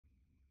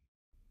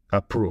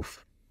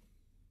Approve.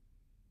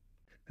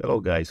 Hello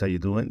guys, how you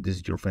doing? This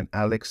is your friend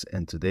Alex,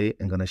 and today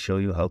I'm gonna show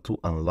you how to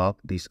unlock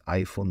this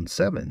iPhone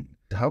 7.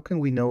 How can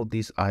we know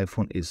this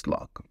iPhone is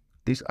locked?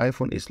 This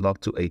iPhone is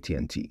locked to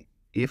AT&T.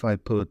 If I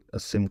put a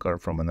SIM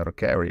card from another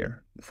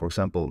carrier, for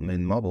example,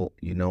 Mint Mobile,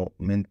 you know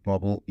Mint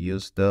Mobile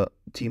use the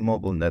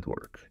T-Mobile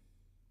network.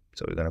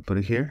 So we're gonna put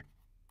it here,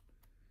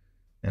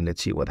 and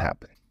let's see what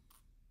happens.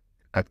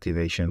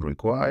 Activation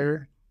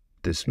required,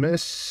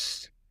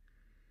 dismiss.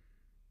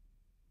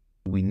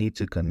 We need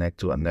to connect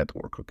to a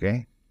network,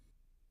 okay?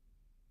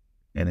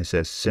 And it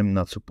says SIM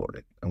not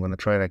supported. I'm going to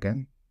try it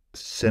again.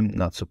 SIM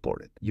not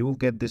supported. You will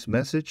get this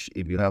message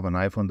if you have an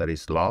iPhone that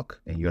is locked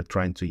and you're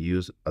trying to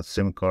use a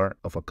SIM card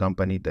of a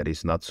company that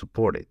is not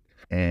supported.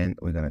 And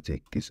we're going to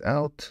take this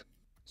out.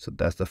 So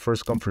that's the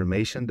first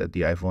confirmation that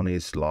the iPhone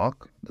is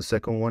locked. The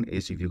second one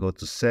is if you go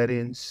to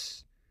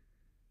settings,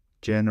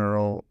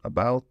 general,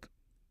 about,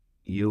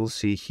 you'll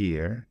see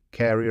here,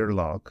 carrier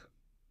lock,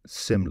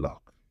 SIM lock.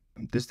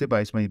 This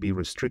device may be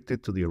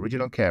restricted to the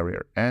original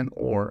carrier and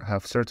or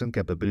have certain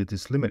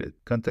capabilities limited.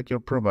 Contact your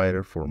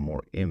provider for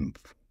more info.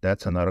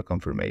 That's another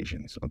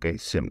confirmation, okay,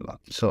 SIM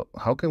lock. So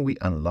how can we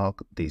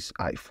unlock this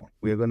iPhone?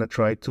 We are going to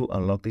try to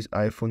unlock this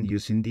iPhone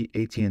using the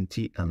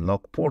AT&T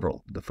Unlock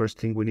portal. The first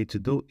thing we need to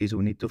do is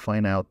we need to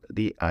find out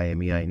the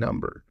IMEI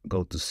number.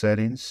 Go to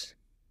settings,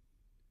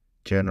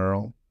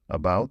 general,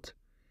 about,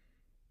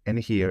 and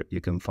here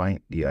you can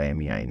find the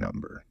IMEI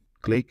number.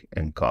 Click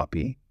and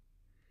copy.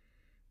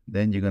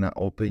 Then you're going to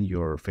open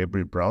your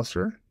favorite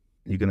browser.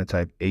 You're going to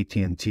type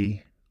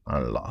AT&T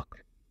Unlock.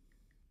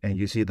 And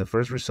you see the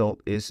first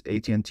result is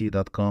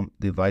AT&T.com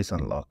device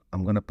unlock.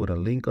 I'm going to put a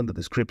link on the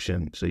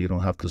description so you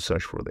don't have to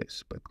search for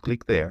this. But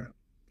click there.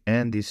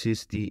 And this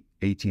is the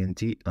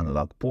AT&T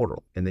Unlock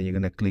portal. And then you're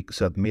going to click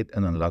Submit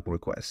an Unlock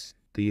Request.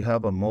 Do you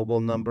have a mobile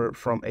number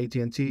from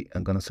AT&T?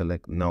 I'm going to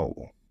select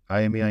No.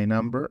 IMEI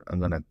number, I'm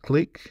going to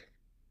click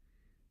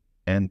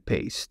and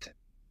paste.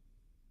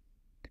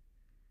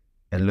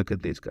 And look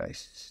at this,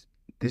 guys.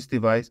 This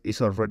device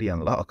is already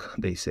unlocked,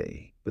 they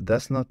say. But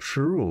that's not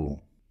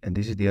true. And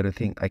this is the other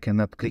thing. I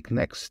cannot click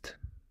next.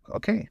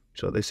 Okay,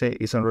 so they say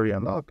it's already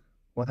unlocked.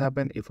 What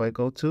happened if I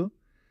go to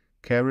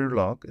carrier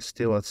lock,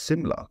 still at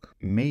SIM lock?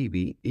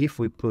 Maybe if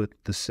we put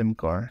the SIM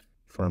card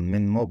from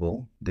Mint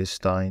Mobile, this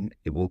time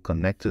it will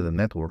connect to the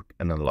network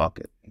and unlock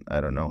it.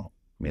 I don't know.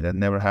 I mean, that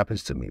never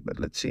happens to me, but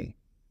let's see.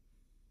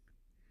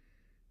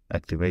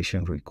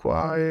 Activation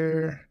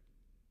required.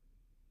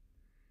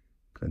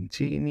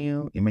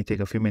 Continue. It may take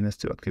a few minutes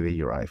to activate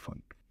your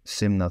iPhone.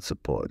 SIM not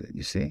supported,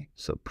 you see?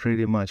 So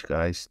pretty much,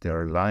 guys,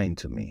 they're lying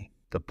to me.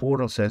 The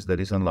portal says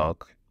that it's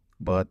unlocked,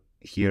 but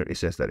here it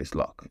says that it's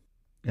locked.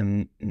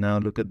 And now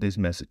look at this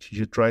message.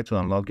 You tried to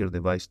unlock your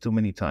device too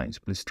many times.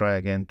 Please try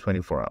again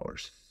 24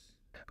 hours.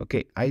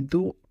 Okay, I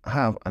do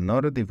have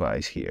another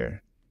device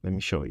here. Let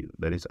me show you.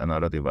 That is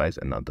another device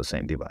and not the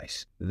same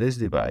device. This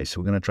device,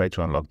 we're going to try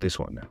to unlock this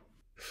one now.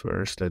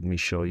 First, let me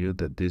show you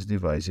that this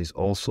device is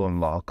also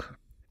unlocked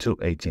to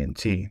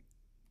AT&T.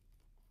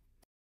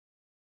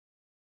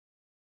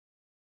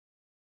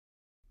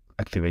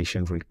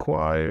 Activation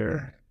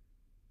required.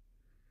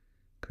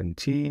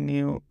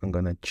 Continue. I'm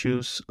going to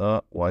choose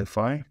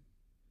Wi-Fi.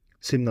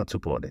 SIM not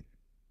supported.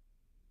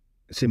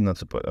 SIM not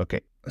supported. Okay,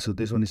 so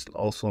this one is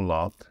also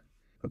locked.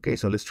 Okay,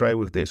 so let's try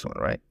with this one,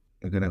 right?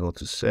 We're going to go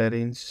to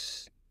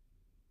settings,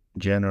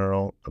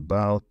 general,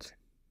 about.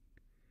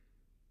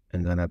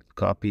 I'm going to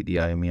copy the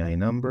IMEI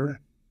number.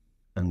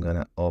 I'm going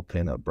to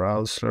open a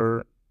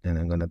browser. And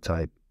I'm going to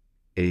type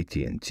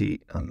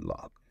AT&T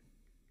Unlock.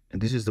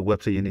 And this is the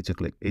website you need to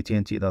click,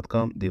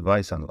 AT&T.com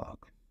device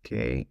unlock.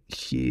 Okay,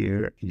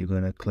 here you're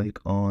going to click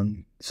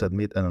on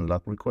Submit an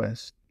Unlock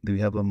Request. Do you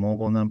have a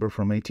mobile number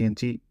from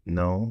AT&T?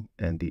 No.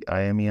 And the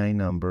IMEI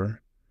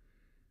number,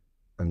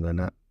 I'm going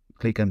to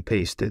click and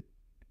paste it.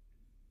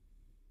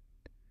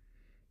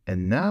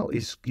 And now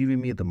it's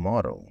giving me the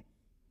model.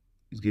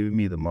 It's giving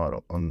me the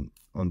model. On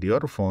the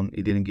other phone,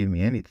 it didn't give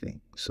me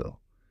anything. So,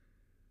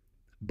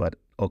 but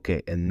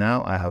okay, and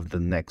now I have the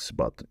next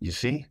button. You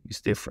see,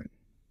 it's different.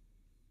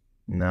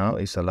 Now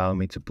it's allowing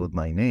me to put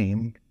my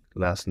name,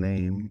 last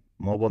name,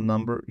 mobile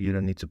number. You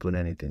don't need to put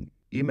anything.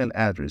 Email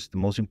address, the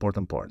most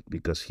important part,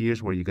 because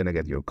here's where you're going to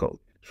get your code.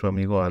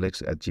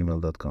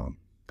 suamigoalex@gmail.com.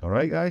 All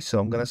right, guys, so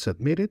I'm going to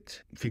submit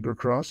it. Finger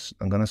crossed,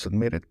 I'm going to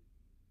submit it.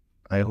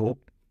 I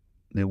hope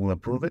they will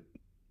approve it,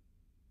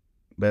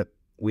 but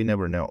we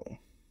never know.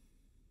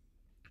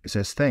 It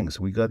says, thanks,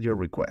 we got your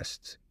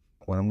request.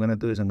 What I'm going to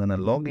do is I'm going to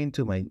log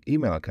into my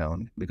email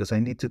account because I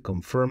need to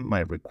confirm my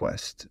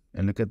request.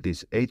 And look at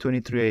this,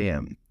 8:23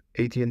 a.m.,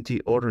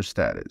 AT&T order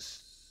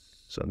status.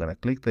 So I'm going to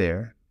click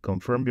there,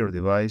 confirm your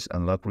device,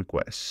 unlock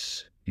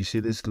requests. You see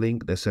this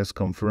link that says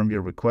confirm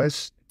your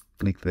request?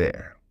 Click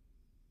there.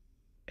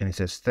 And it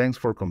says, thanks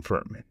for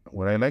confirming.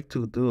 What I like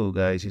to do,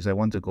 guys, is I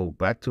want to go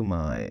back to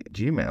my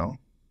Gmail,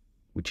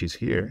 which is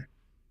here.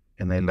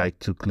 And I like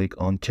to click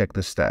on check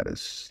the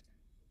status.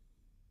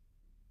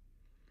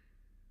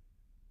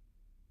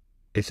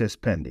 It says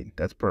pending.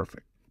 That's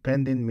perfect.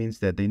 Pending means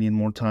that they need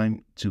more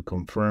time to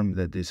confirm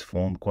that this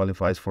phone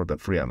qualifies for the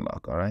free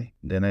unlock, all right?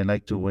 Then I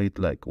like to wait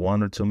like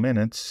 1 or 2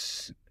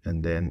 minutes,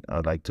 and then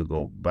I'd like to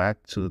go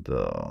back to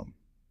the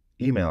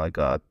email I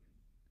got,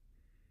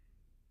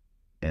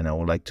 and I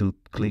would like to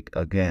click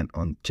again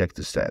on check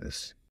the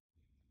status.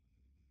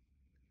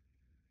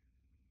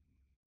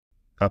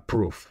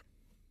 Approve.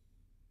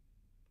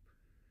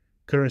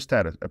 Current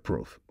status,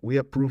 approve. We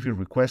approve your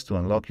request to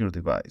unlock your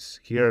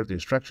device. Here are the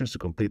instructions to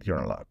complete your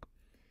unlock.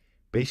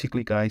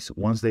 Basically, guys,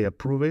 once they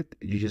approve it,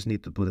 you just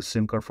need to put a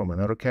SIM card from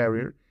another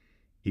carrier.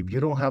 If you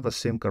don't have a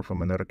SIM card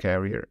from another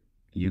carrier,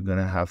 you're going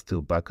to have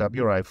to back up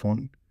your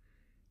iPhone.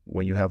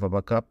 When you have a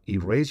backup,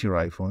 erase your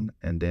iPhone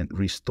and then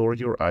restore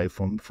your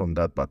iPhone from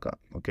that backup,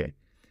 okay?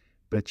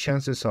 But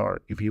chances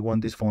are, if you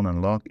want this phone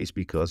unlocked, it's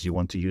because you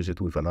want to use it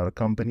with another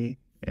company,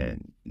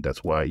 and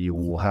that's why you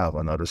will have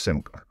another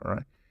SIM card, all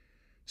right?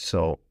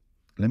 So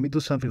let me do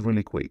something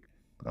really quick.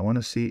 I want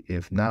to see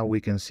if now we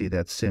can see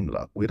that SIM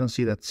lock. We don't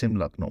see that SIM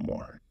lock no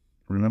more.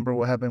 Remember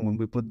what happened when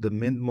we put the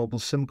Mint Mobile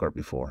SIM card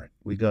before?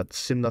 We got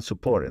SIM not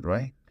supported,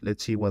 right?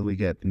 Let's see what we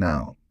get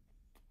now.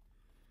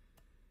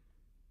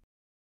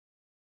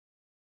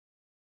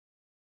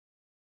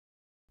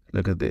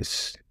 Look at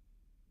this.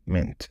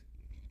 Mint.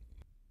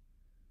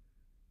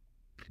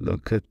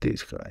 Look at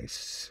this,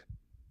 guys.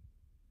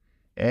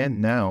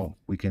 And now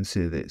we can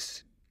see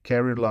this.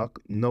 Carrier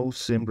lock, no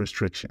SIM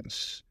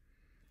restrictions.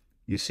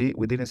 You see,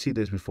 we didn't see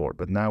this before,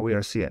 but now we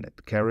are seeing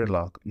it. Carrier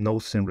lock, no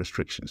SIM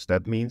restrictions.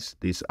 That means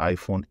this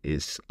iPhone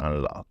is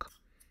unlocked.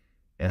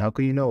 And how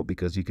can you know?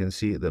 Because you can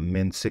see the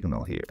Mint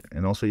signal here.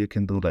 And also you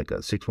can do like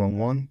a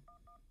 611.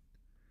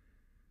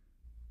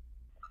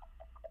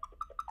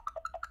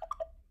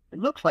 It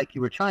looks like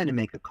you were trying to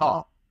make a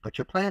call, but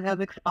your plan has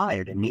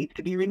expired and needs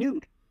to be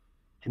renewed.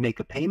 To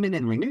make a payment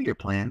and renew your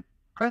plan,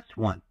 press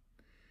 1.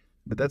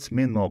 But that's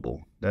Mint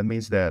Mobile. That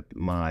means that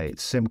my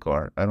SIM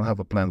card, I don't have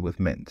a plan with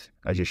Mint.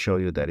 I just show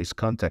you that it's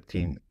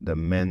contacting the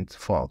Mint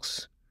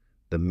folks,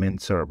 the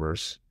Mint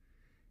servers.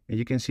 And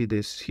you can see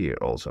this here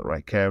also,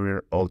 right?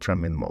 Carrier Ultra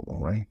Mint Mobile,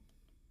 right?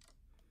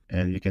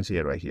 And you can see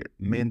it right here,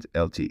 Mint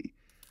LTE.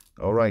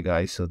 All right,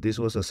 guys, so this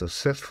was a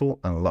successful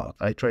unlock.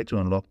 I tried to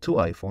unlock two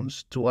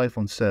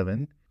iPhone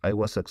 7. I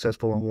was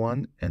successful on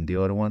one, and the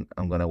other one,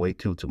 I'm going to wait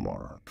till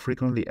tomorrow.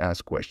 Frequently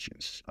asked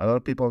questions. A lot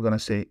of people are going to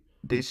say,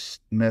 this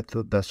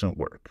method doesn't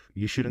work.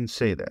 You shouldn't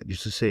say that. You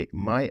should say,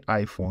 my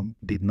iPhone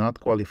did not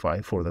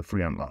qualify for the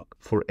free unlock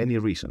for any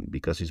reason,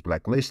 because it's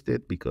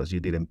blacklisted, because you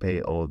didn't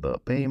pay all the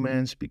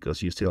payments,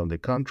 because you still on the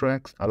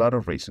contracts, a lot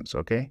of reasons,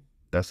 okay?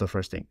 That's the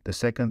first thing. The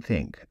second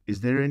thing,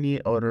 is there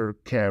any other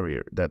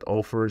carrier that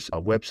offers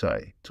a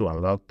website to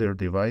unlock their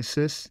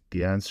devices?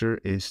 The answer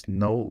is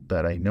no,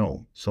 that I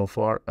know. So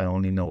far, I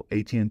only know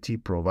AT&T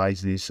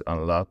provides this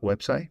unlock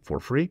website for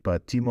free,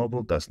 but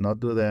T-Mobile does not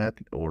do that,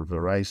 or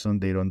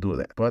Verizon, they don't do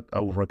that. But I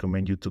would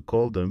recommend you to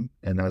call them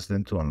and ask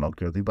them to unlock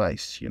your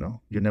device, you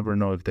know? You never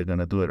know if they're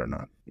gonna do it or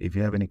not. If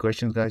you have any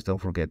questions, guys, don't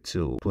forget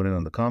to put it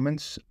in the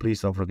comments.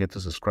 Please don't forget to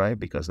subscribe,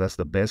 because that's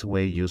the best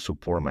way you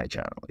support my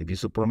channel. If you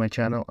support my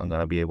channel, I'm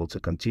gonna be able to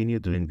continue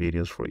doing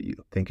videos for you.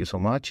 Thank you so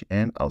much,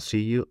 and I'll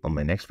see you on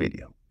my next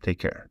video. Take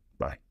care.